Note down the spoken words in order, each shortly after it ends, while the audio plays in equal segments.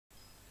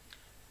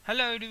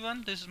Hello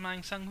everyone, this is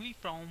Mayank Sanghvi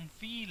from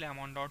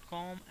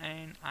vlemon.com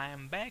and I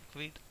am back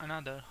with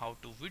another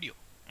how-to video.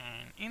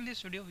 And in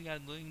this video we are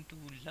going to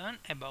learn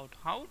about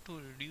how to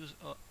reduce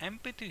a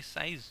MP3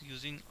 size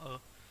using a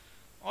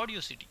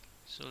Audacity.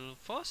 So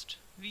first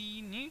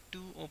we need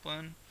to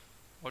open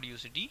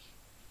Audacity.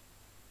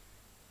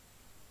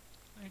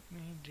 Let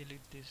me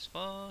delete this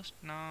first.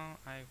 Now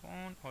I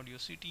want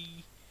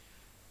Audacity.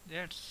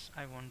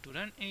 I want to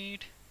run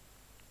it.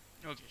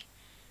 Okay.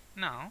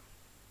 Now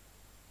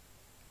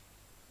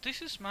this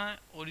is my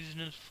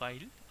original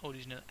file,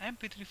 original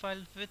MP3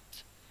 file with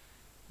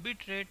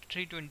bitrate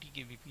 320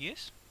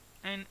 kbps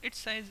and its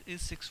size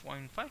is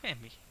 6.5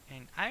 MB,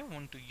 and I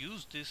want to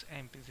use this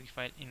MP3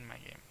 file in my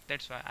game.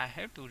 That's why I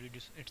have to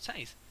reduce its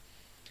size.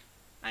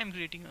 I am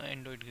creating an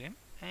Android game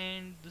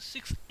and the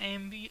 6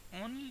 MB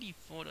only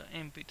for a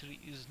MP3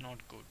 is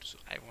not good, so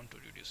I want to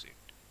reduce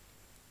it.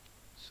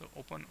 So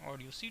open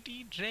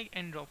Audacity, drag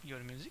and drop your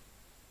music,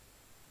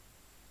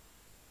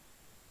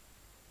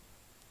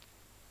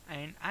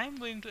 and I'm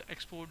going to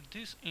export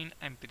this in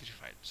MP3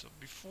 file. So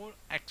before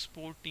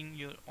exporting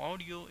your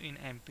audio in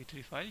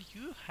MP3 file,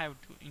 you have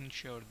to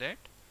ensure that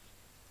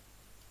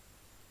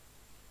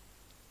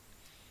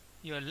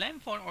your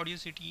LAMP for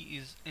Audacity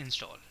is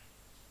installed.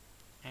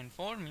 And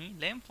for me,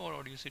 LAMP for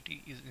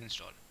Audacity is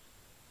installed.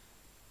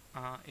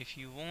 If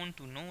you want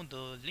to know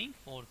the link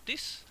for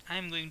this,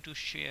 I'm going to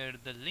share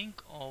the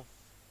link of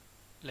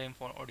LAMP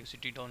for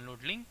Audacity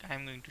download link.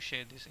 I'm going to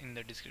share this in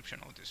the description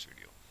of this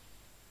video.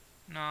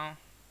 Now,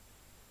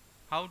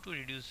 how to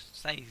reduce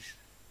size?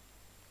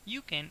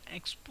 You can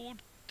export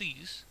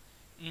these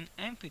in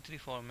MP3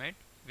 format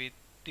with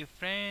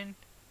different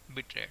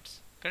bitrates.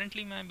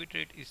 Currently my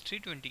bitrate is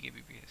 320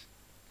 kbps.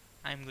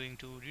 I'm going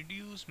to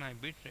reduce my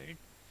bitrate.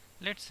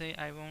 Let's say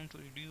I want to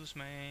reduce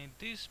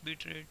this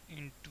bitrate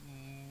into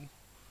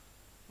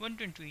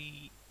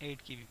 128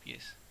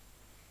 kbps.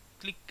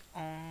 Click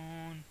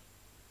on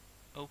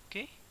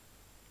OK,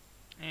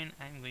 and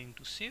I'm going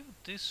to save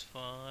this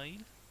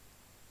file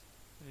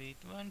with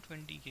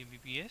 120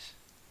 kbps.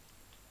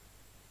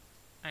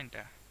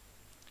 Enter.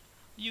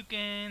 You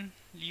can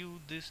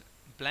leave this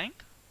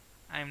blank.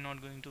 I am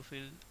not going to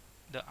fill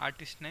the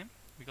artist name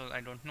because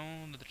I don't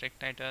know the track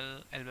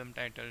title, album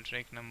title,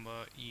 track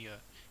number,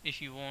 year.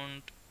 If you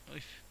want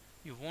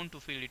to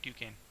fill it, you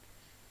can,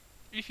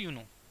 if you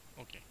know.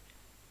 Okay,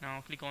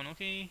 now click on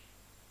OK,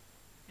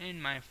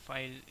 and my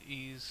file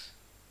is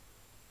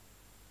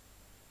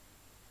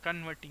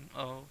converting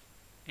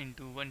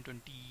into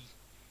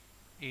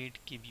 128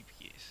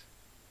 kbps.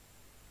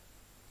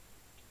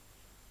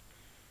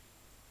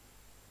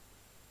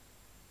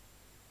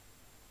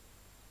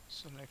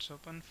 So let's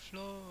open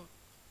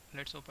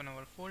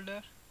our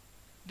folder.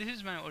 This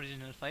is my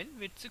original file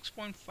with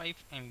 6.5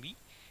 MB,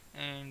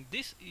 and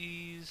this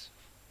is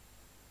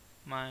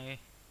my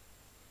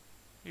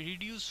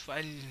reduced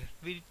file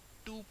with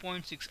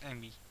 2.6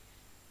 MB.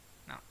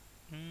 Now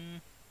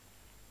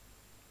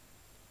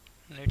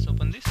let's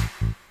open this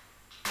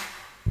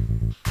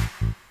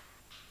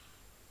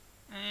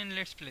and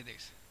let's play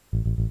this.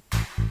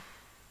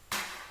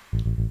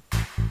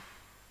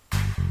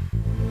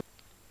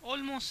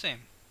 Almost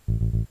same.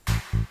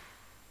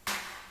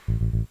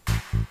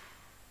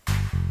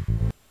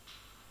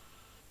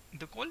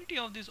 The quality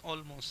of this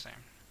almost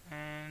same,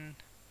 and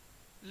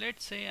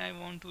let's say I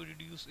want to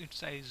reduce its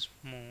size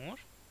more,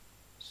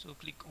 so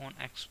click on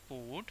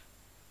export,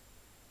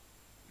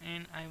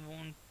 and I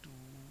want to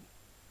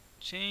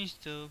change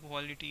the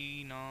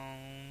quality. Now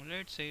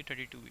let's say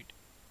 32-bit.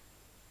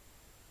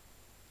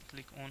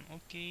 Click on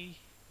OK,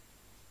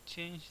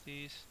 change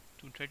this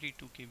to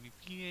 32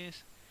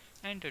 kbps,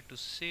 enter to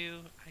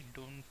save. I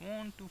don't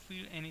want to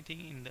fill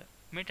anything in the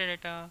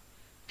metadata.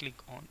 Click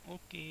on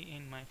OK,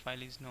 and my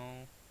file is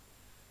now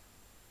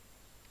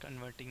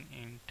converting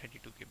in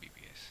 32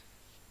 kbps.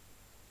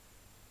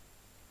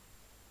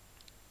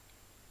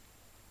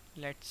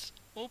 Let's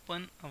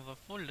open our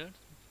folder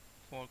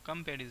for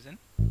comparison.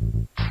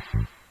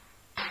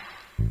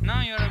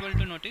 Now you are able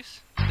to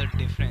notice the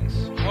difference.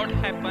 What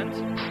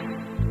happens?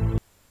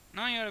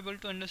 Now you are able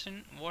to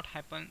understand what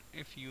happens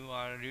if you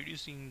are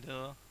reducing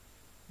the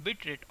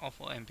bitrate of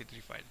a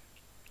MP3 file.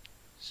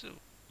 So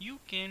you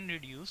can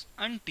reduce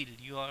until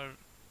you are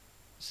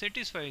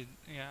satisfied.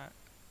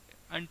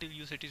 Until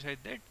you satisfied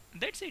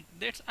that's it.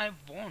 That's I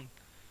want.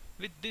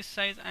 With this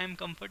size I am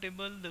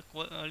comfortable, the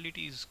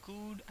quality is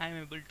good, I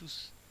am able to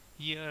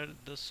hear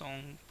the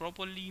song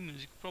properly,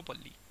 music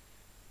properly.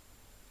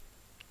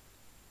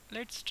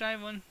 Let's try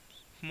one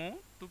more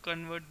to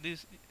convert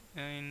this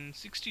in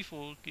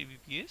 64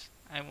 kbps.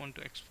 I want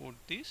to export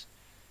this,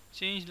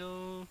 change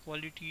the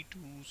quality to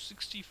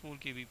 64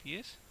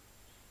 kbps.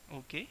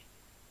 Okay,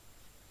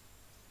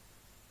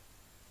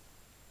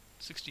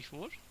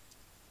 64.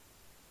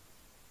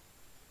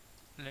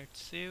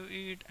 Let's save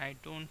it. I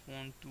don't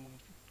want to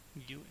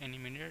give any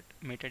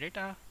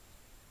metadata,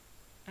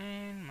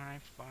 and my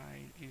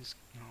file is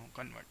now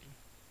converting.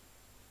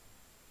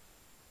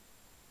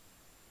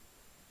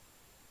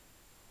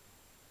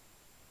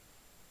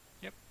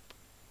 Yep,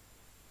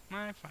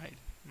 my file,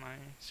 my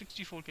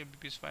 64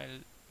 kbps file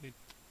with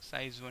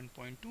size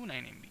 1.29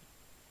 MB.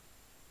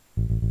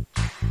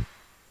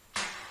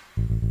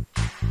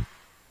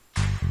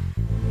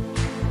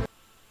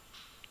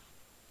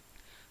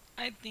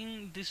 I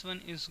think this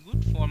one is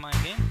good for my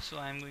game, so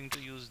I'm going to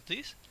use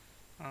this.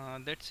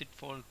 That's it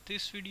for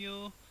this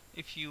video.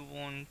 If you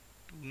want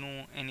to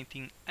know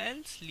anything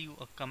else, leave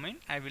a comment.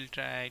 I will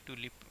try to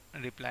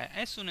reply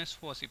as soon as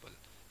possible.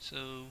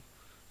 So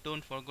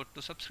don't forget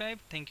to subscribe.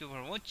 Thank you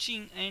for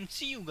watching and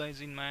see you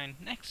guys in my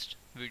next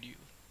video.